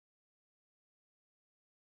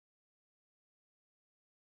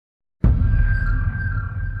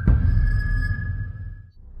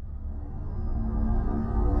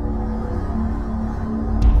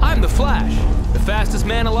fastest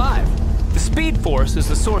man alive. The Speed Force is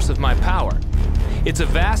the source of my power. It's a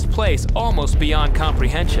vast place almost beyond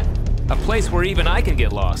comprehension. A place where even I can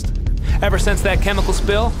get lost. Ever since that chemical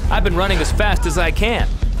spill, I've been running as fast as I can.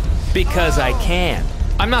 Because I can.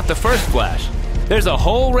 I'm not the first Flash. There's a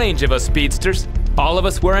whole range of us speedsters, all of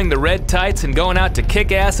us wearing the red tights and going out to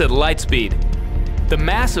kick ass at light speed. The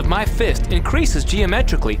mass of my fist increases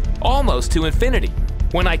geometrically, almost to infinity.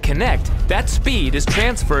 When I connect, that speed is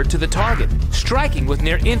transferred to the target, striking with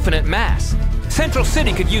near infinite mass. Central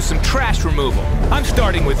City could use some trash removal. I'm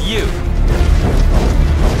starting with you.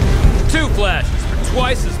 2 Flashes for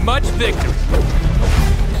twice as much victory.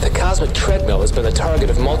 The cosmic treadmill has been the target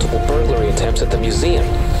of multiple burglary attempts at the museum.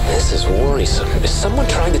 This is worrisome. Is someone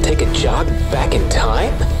trying to take a jog back in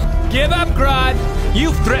time? Give up, Grodd.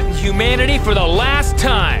 You've threatened humanity for the last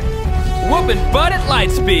time. Whooping butt at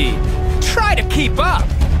light speed. Try to keep up.